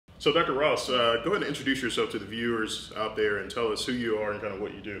So Dr. Ross, go ahead and introduce yourself to the viewers out there and tell us who you are and kind of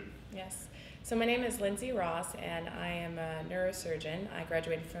what you do. Yes. So my name is Lindsey Ross, and I am a neurosurgeon. I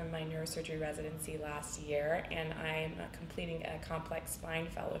graduated from my neurosurgery residency last year, and I am completing a complex spine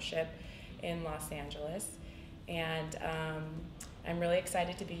fellowship in Los Angeles. And I'm really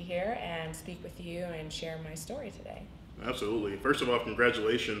excited to be here and speak with you and share my story today. Absolutely. First of all,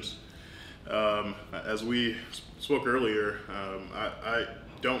 congratulations. As we spoke earlier, I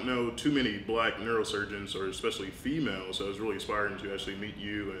don't know too many black neurosurgeons, or especially females, so I was really aspiring to actually meet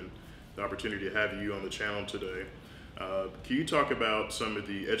you and the opportunity to have you on the channel today. Can you talk about some of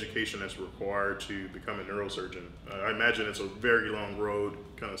the education that's required to become a neurosurgeon? I imagine it's a very long road,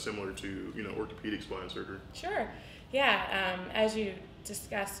 kind of similar to orthopedic spine surgery. Sure. Yeah. As you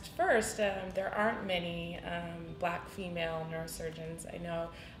discussed first, there aren't many black female neurosurgeons. I know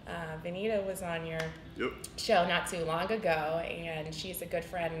Vanita was on your show not too long ago, and she's a good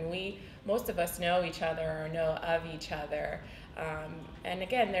friend, and most of us know each other or know of each other. And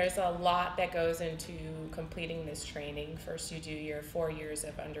again, there's a lot that goes into completing this training. First, you do your 4 years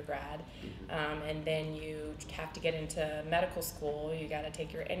of undergrad, and then you have to get into medical school. You got to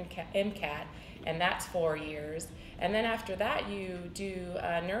take your MCAT, and that's 4 years. And then after that, you do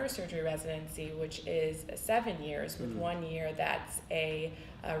a neurosurgery residency, which is 7 years, with 1 year that's a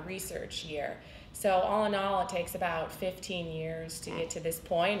research year. So all in all, it takes about 15 years to get to this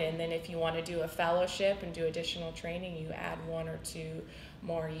point, and then if you want to do a fellowship and do additional training, you add 1 or 2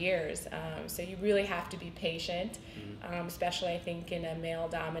 more years. So you really have to be patient, especially I think in a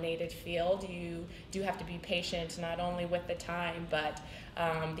male-dominated field. You do have to be patient not only with the time, but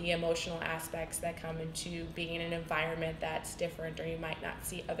the emotional aspects that come into being in an environment that's different, or you might not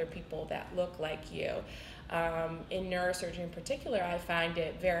see other people that look like you. In neurosurgery in particular, I find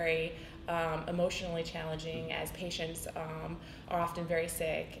it very emotionally challenging, as patients are often very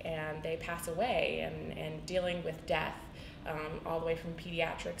sick and they pass away, and dealing with death, all the way from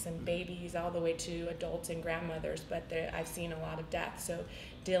pediatrics and babies all the way to adults and grandmothers, but I've seen a lot of death. So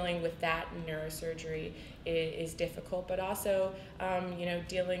dealing with that in neurosurgery is difficult, but also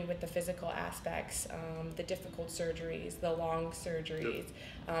dealing with the physical aspects, the difficult surgeries, the long surgeries,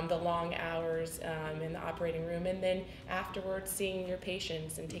 the long hours in the operating room, and then afterwards seeing your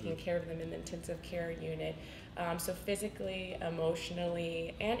patients and taking care of them in the intensive care unit. So physically,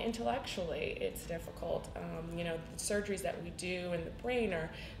 emotionally, and intellectually, it's difficult. The surgeries that we do in the brain are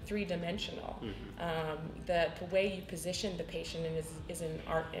three-dimensional. The way you position the patient is an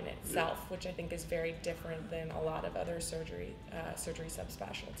art in itself, which I think is very different than a lot of other surgery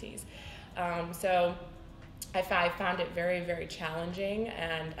subspecialties. So I found it very, very challenging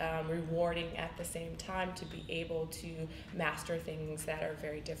and rewarding at the same time to be able to master things that are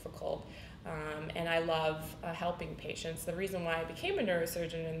very difficult. And I love helping patients. The reason why I became a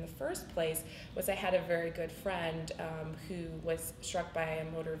neurosurgeon in the first place was I had a very good friend who was struck by a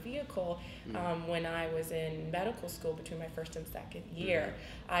motor vehicle when I was in medical school between my first and second year.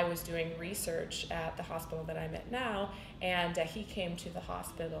 I was doing research at the hospital that I'm at now, and he came to the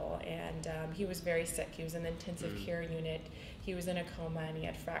hospital, and he was very sick. He was in the intensive care unit. He was in a coma, and he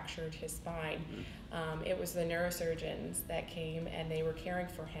had fractured his spine. It was the neurosurgeons that came, and they were caring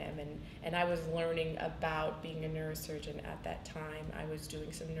for him, and I was learning about being a neurosurgeon at that time. I was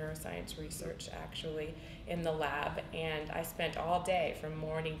doing some neuroscience research actually in the lab, and I spent all day from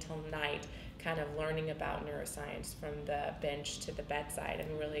morning till night kind of learning about neuroscience from the bench to the bedside,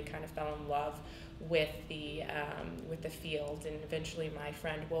 and really kind of fell in love with the field. And eventually my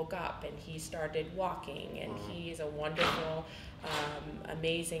friend woke up and he started walking, and he's a wonderful,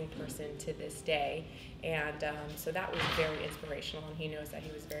 amazing person to this day. And so that was very inspirational, and he knows that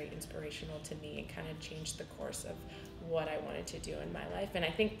he was very inspirational to me and kind of changed the course of what I wanted to do in my life. And I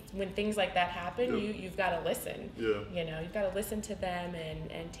think when things like that happen, you've got to listen. You've got to listen to them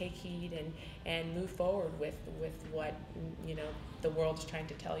and take heed and move forward with what the world is trying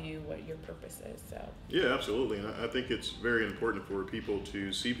to tell you what your purpose is. So yeah, absolutely. And I think it's very important for people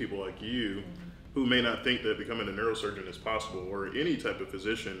to see people like you who may not think that becoming a neurosurgeon is possible, or any type of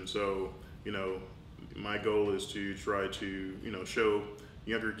physician. So my goal is to try to show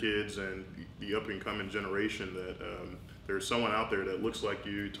younger kids and the up and coming generation that there's someone out there that looks like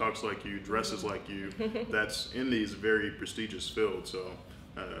you, talks like you, dresses like you, that's in these very prestigious fields. So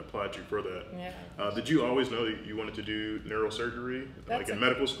I applaud you for that. Yeah. Did you always know that you wanted to do neurosurgery, like in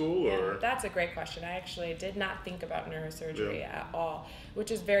medical school? Or? That's a great question. I actually did not think about neurosurgery at all,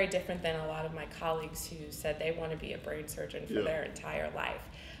 which is very different than a lot of my colleagues who said they want to be a brain surgeon for their entire life.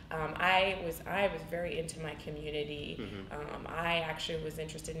 I was very into my community. I actually was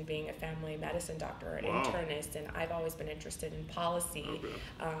interested in being a family medicine doctor, an internist, and I've always been interested in policy.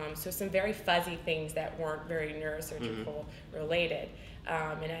 So some very fuzzy things that weren't very neurosurgical related.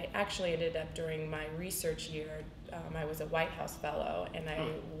 And I actually ended up during my research year, I was a White House fellow, and I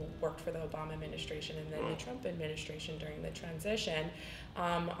worked for the Obama administration and then the Trump administration during the transition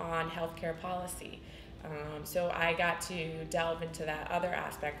on healthcare policy. So I got to delve into that other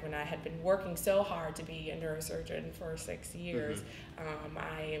aspect when I had been working so hard to be a neurosurgeon for 6 years.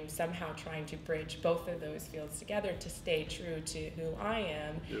 I am somehow trying to bridge both of those fields together to stay true to who I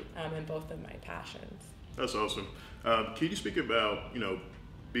am and both of my passions. That's awesome. Can you speak about,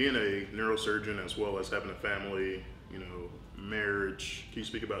 being a neurosurgeon as well as having a family, marriage? Can you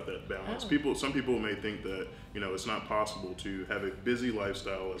speak about that balance? Some people may think that, it's not possible to have a busy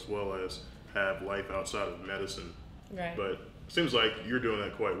lifestyle as well as have life outside of medicine. Right. But it seems like you're doing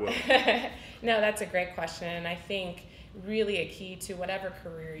that quite well. No, that's a great question. And I think really a key to whatever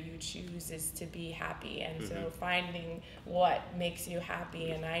career you choose is to be happy. And so finding what makes you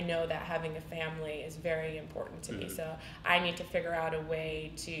happy. And I know that having a family is very important to me. So I need to figure out a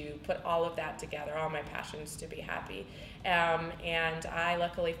way to put all of that together, all my passions, to be happy. And I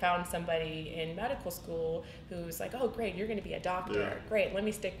luckily found somebody in medical school who was like, oh, great, you're going to be a doctor. Yeah. Great, let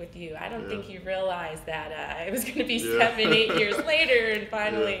me stick with you. I don't think you realized that it was going to be 7-8 years later, and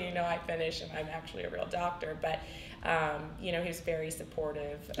finally, I finished and I'm actually a real doctor. But he was very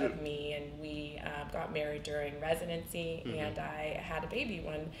supportive of me, and we got married during residency, and I had a baby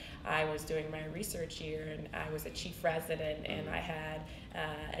when I was doing my research year, and I was a chief resident, and I had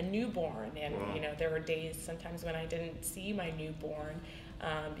a newborn, and there were days sometimes when I didn't see my newborn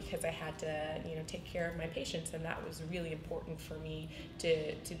because I had to take care of my patients, and that was really important for me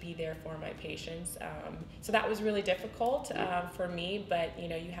to be there for my patients. So that was really difficult for me, but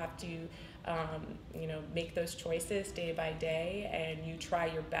you have to make those choices day by day, and you try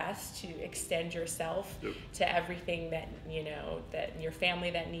your best to extend yourself to everything that that your family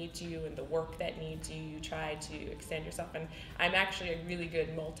that needs you and the work that needs you. You try to extend yourself, and I'm actually a really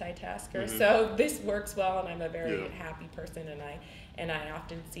good multitasker, so this works well, and I'm a very happy person, and I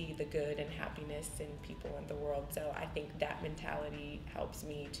often see the good and happiness in people in the world. So I think that mentality helps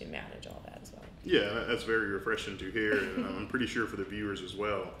me to manage all that as well. Yeah, that's very refreshing to hear, and I'm pretty sure for the viewers as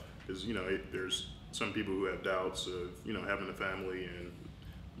well. Because there's some people who have doubts of having a family and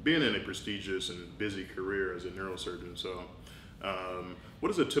being in a prestigious and busy career as a neurosurgeon. So,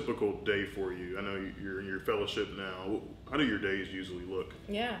 what is a typical day for you? I know you're in your fellowship now. How do your days usually look?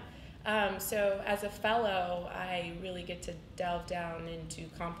 Yeah. So as a fellow, I really get to delve down into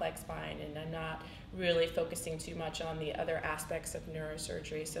complex spine, and I'm not really focusing too much on the other aspects of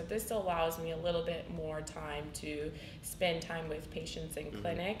neurosurgery. So this allows me a little bit more time to spend time with patients in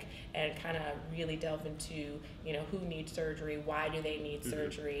clinic and kind of really delve into, who needs surgery, why do they need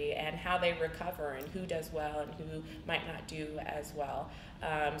surgery, and how they recover, and who does well and who might not do as well.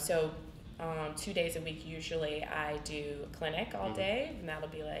 2 days a week usually I do clinic all day, and that'll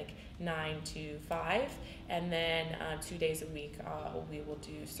be like 9 to 5, and then 2 days a week we will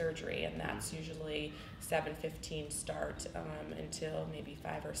do surgery, and that's usually 7:15 start until maybe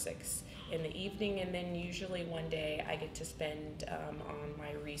 5 or 6 in the evening, and then usually one day I get to spend on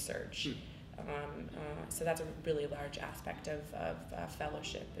my research. So that's a really large aspect of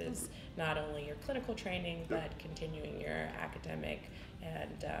fellowship, is not only your clinical training, but continuing your academic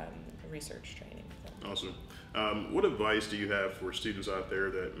and research training. So. Awesome. What advice do you have for students out there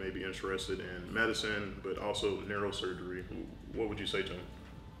that may be interested in medicine, but also neurosurgery? What would you say to them?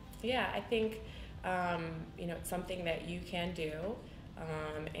 Yeah, I think it's something that you can do.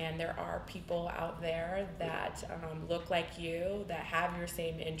 And there are people out there that look like you, that have your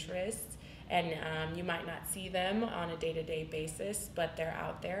same interests, and you might not see them on a day-to-day basis, but they're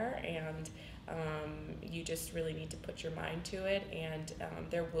out there, and you just really need to put your mind to it, and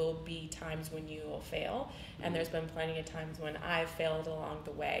there will be times when you will fail, and there's been plenty of times when I've failed along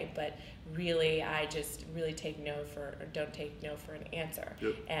the way, but really I just really don't take no for an answer.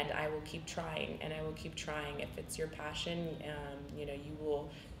 And I will keep trying, and I will keep trying. If it's your passion,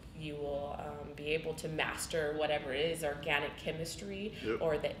 you will be able to master whatever it is, organic chemistry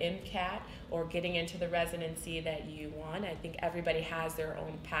or the MCAT, or getting into the residency that you want. I think everybody has their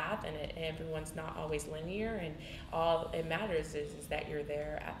own path, and everyone's not always linear, and all it matters is that you're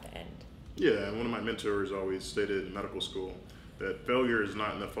there at the end. Yeah, and one of my mentors always stated in medical school that failure is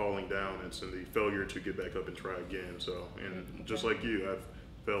not in the falling down, it's in the failure to get back up and try again. So, and just like you, I've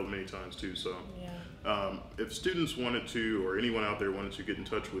failed many times too. So, If students wanted to, or anyone out there wanted to get in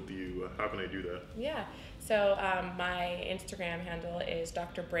touch with you, how can they do that? Yeah, so my Instagram handle is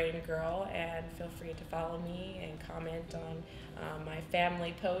Dr. Brain Girl, and feel free to follow me and comment on my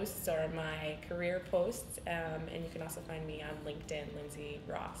family posts or my career posts, and you can also find me on LinkedIn, Lindsey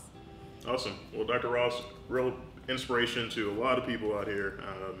Ross. Awesome. Well, Dr. Ross, real inspiration to a lot of people out here.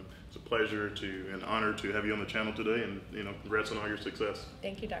 It's a pleasure and honor to have you on the channel today, and congrats on all your success.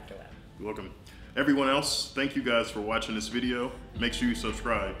 Thank you, Dr. Webb. You're welcome. Everyone else, thank you guys for watching this video. Make sure you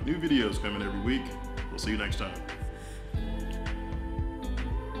subscribe. New videos coming every week. We'll see you next time.